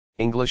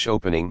English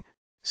opening,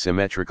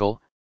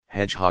 Symmetrical,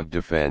 Hedgehog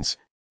defense,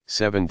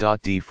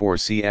 7.d4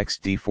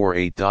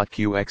 cxd4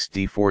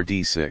 8.qxd4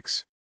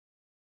 d6.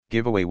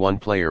 Giveaway. One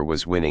player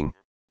was winning,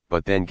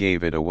 but then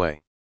gave it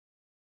away.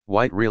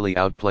 White really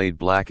outplayed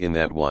black in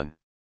that one.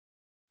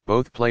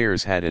 Both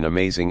players had an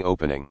amazing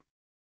opening.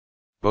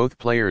 Both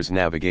players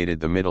navigated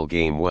the middle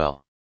game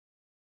well.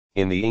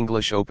 In the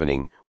English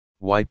opening,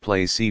 white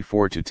plays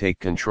c4 to take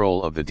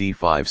control of the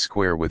d5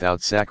 square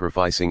without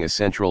sacrificing a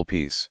central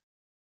piece.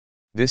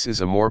 This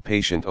is a more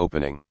patient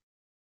opening.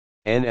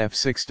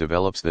 Nf6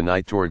 develops the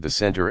knight toward the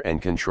center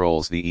and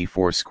controls the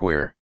e4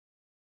 square.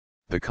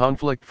 The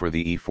conflict for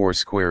the e4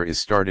 square is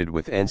started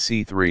with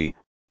nc3,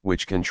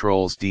 which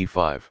controls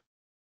d5.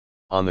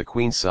 On the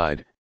queen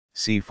side,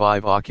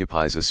 c5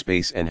 occupies a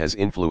space and has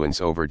influence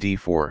over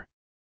d4.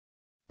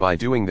 By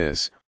doing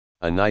this,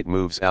 a knight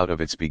moves out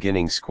of its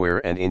beginning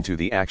square and into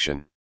the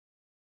action.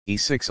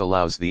 e6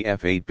 allows the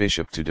f8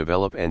 bishop to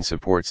develop and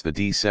supports the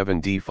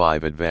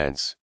d7-d5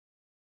 advance.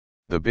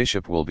 The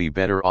bishop will be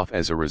better off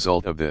as a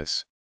result of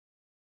this.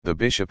 The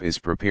bishop is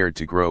prepared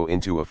to grow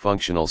into a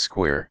functional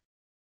square.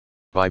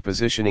 By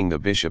positioning the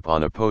bishop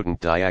on a potent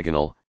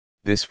diagonal,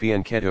 this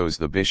fianchettos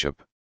the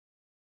bishop.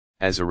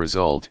 As a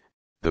result,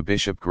 the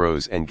bishop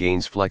grows and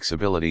gains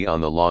flexibility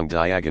on the long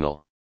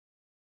diagonal.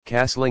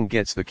 Castling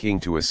gets the king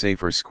to a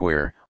safer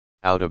square,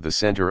 out of the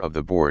center of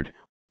the board,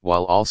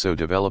 while also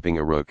developing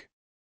a rook.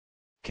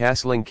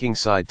 Castling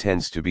kingside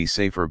tends to be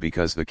safer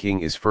because the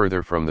king is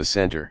further from the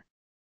center.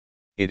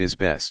 It is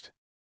best.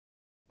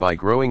 By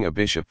growing a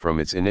bishop from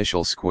its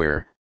initial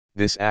square,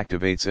 this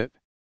activates it.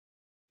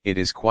 It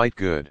is quite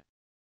good.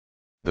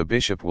 The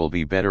bishop will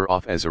be better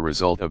off as a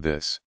result of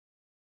this.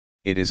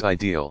 It is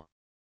ideal.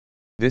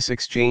 This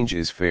exchange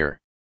is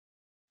fair.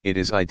 It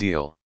is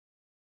ideal.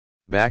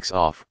 Backs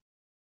off.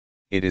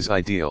 It is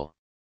ideal.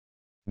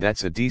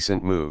 That's a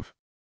decent move.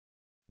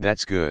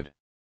 That's good.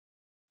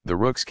 The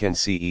rooks can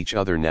see each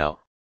other now,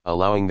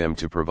 allowing them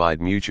to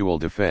provide mutual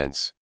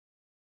defense.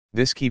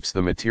 This keeps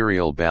the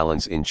material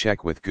balance in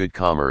check with good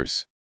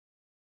commerce.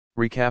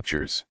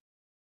 Recaptures.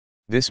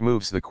 This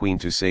moves the queen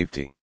to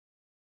safety.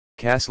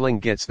 Castling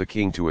gets the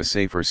king to a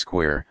safer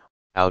square,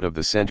 out of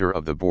the center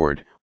of the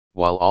board,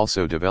 while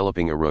also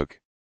developing a rook.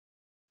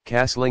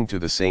 Castling to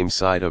the same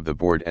side of the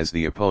board as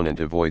the opponent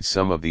avoids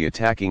some of the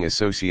attacking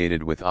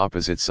associated with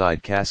opposite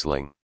side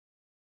castling.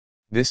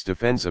 This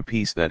defends a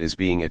piece that is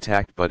being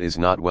attacked but is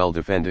not well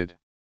defended.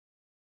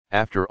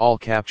 After all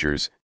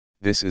captures,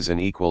 this is an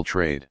equal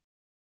trade.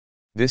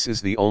 This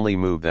is the only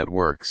move that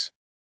works.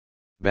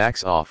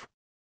 Backs off.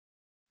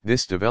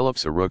 This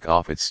develops a rook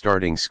off its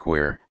starting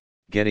square,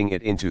 getting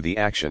it into the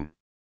action.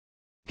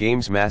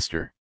 Game's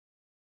master.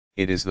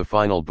 It is the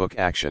final book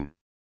action.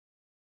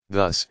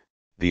 Thus,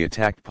 the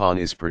attacked pawn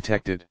is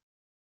protected.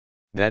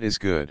 That is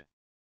good.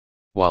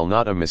 While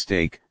not a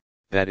mistake,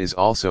 that is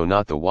also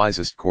not the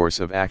wisest course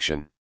of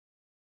action.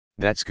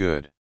 That's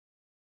good.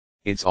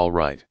 It's all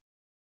right.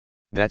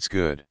 That's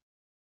good.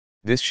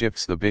 This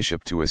shifts the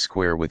bishop to a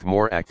square with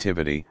more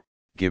activity,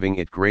 giving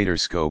it greater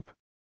scope.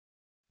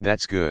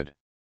 That's good.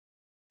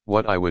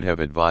 What I would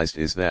have advised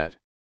is that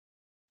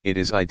it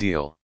is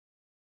ideal.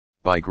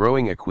 By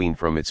growing a queen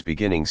from its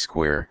beginning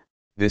square,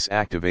 this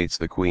activates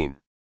the queen.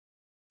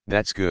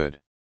 That's good.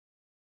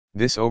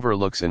 This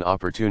overlooks an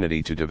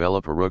opportunity to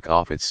develop a rook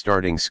off its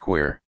starting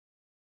square.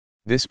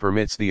 This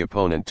permits the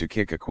opponent to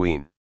kick a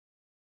queen.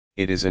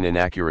 It is an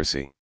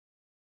inaccuracy.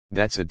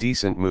 That's a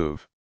decent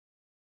move.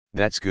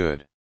 That's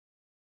good.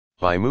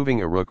 By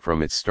moving a rook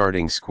from its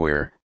starting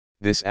square,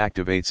 this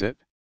activates it.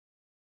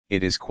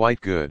 It is quite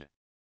good.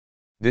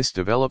 This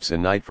develops a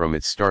knight from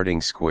its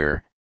starting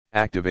square,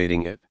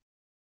 activating it.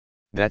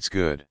 That's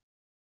good.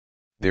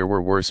 There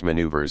were worse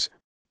maneuvers,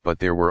 but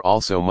there were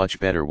also much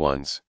better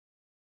ones.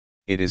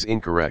 It is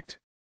incorrect.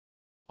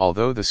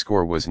 Although the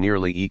score was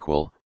nearly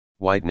equal,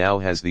 white now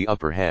has the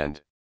upper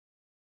hand.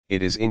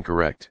 It is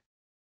incorrect.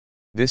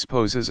 This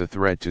poses a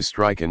threat to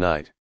strike a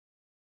knight.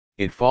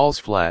 It falls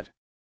flat.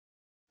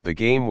 The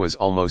game was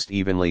almost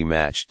evenly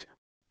matched,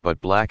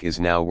 but black is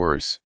now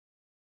worse.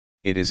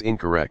 It is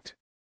incorrect.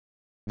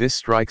 This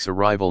strikes a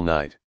rival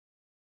knight.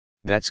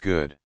 That's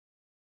good.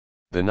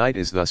 The knight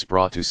is thus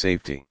brought to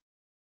safety.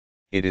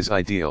 It is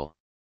ideal.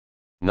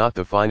 Not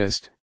the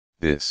finest,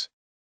 this.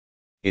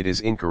 It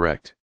is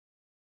incorrect.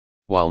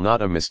 While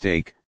not a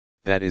mistake,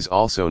 that is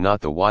also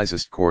not the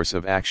wisest course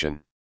of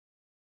action.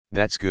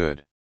 That's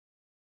good.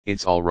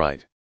 It's all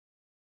right.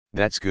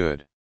 That's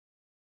good.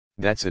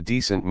 That's a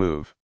decent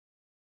move.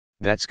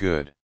 That's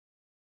good.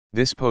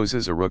 This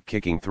poses a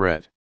rook-kicking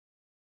threat.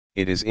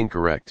 It is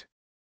incorrect.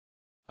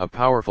 A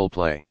powerful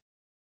play.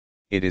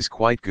 It is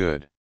quite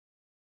good.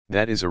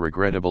 That is a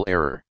regrettable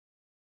error.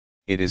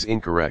 It is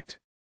incorrect.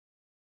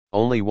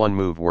 Only one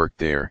move worked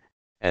there,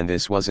 and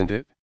this wasn't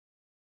it?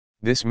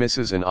 This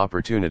misses an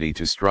opportunity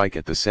to strike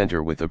at the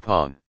center with a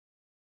pawn.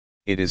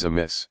 It is a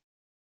miss.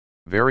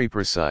 Very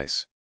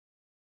precise.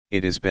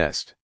 It is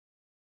best.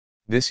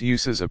 This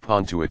uses a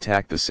pawn to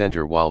attack the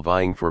center while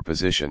vying for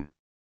position.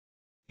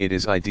 It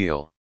is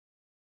ideal.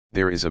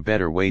 There is a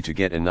better way to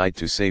get a knight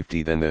to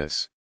safety than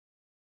this.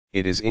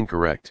 It is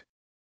incorrect.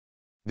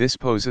 This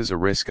poses a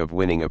risk of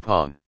winning a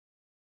pawn.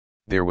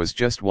 There was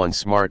just one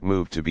smart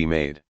move to be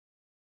made.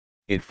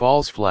 It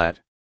falls flat.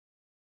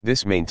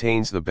 This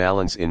maintains the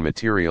balance in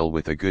material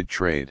with a good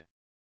trade.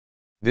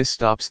 This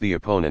stops the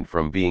opponent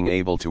from being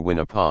able to win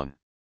a pawn.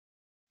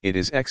 It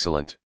is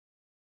excellent.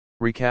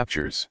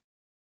 Recaptures.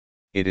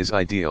 It is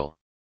ideal.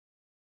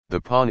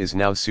 The pawn is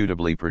now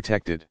suitably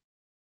protected.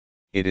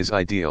 It is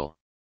ideal.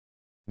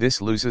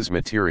 This loses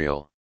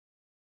material.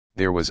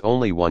 There was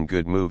only one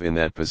good move in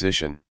that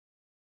position.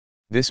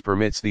 This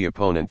permits the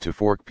opponent to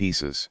fork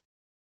pieces.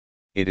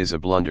 It is a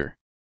blunder.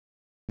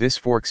 This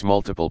forks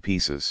multiple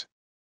pieces.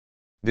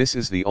 This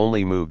is the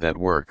only move that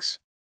works.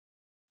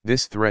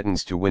 This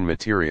threatens to win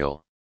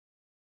material.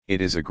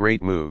 It is a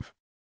great move.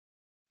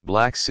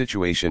 Black's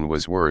situation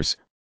was worse,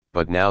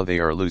 but now they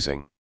are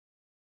losing.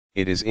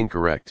 It is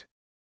incorrect.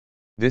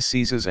 This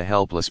seizes a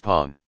helpless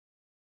pawn.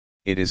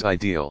 It is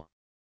ideal.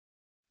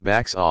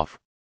 Backs off.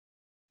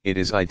 It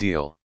is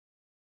ideal.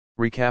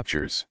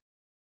 Recaptures.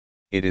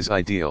 It is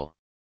ideal.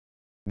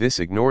 This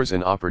ignores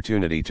an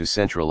opportunity to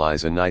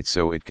centralize a knight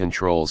so it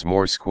controls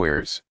more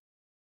squares.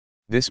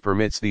 This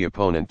permits the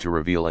opponent to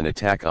reveal an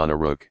attack on a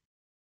rook.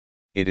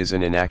 It is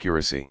an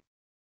inaccuracy.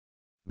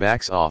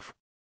 Backs off.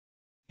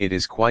 It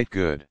is quite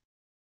good.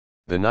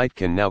 The knight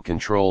can now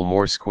control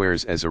more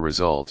squares as a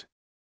result.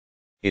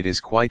 It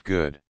is quite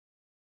good.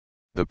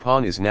 The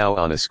pawn is now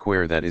on a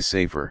square that is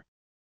safer.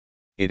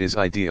 It is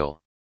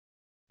ideal.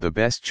 The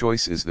best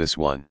choice is this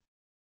one.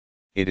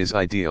 It is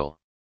ideal.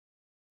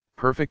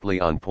 Perfectly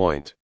on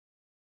point.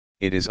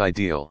 It is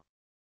ideal.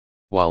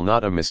 While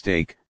not a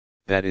mistake,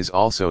 that is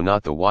also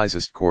not the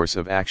wisest course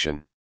of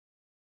action.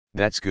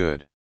 That's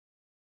good.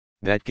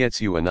 That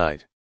gets you a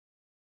knight.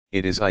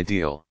 It is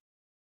ideal.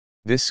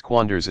 This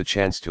squanders a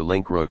chance to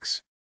link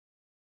rooks.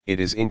 It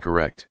is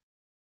incorrect.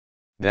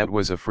 That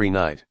was a free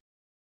knight.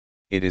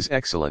 It is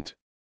excellent.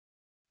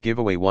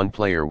 Giveaway. One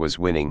player was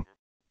winning,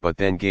 but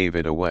then gave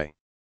it away.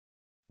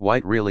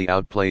 White really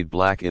outplayed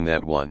black in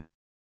that one.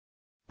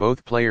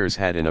 Both players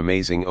had an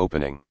amazing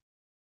opening.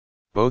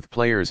 Both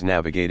players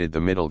navigated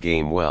the middle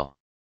game well.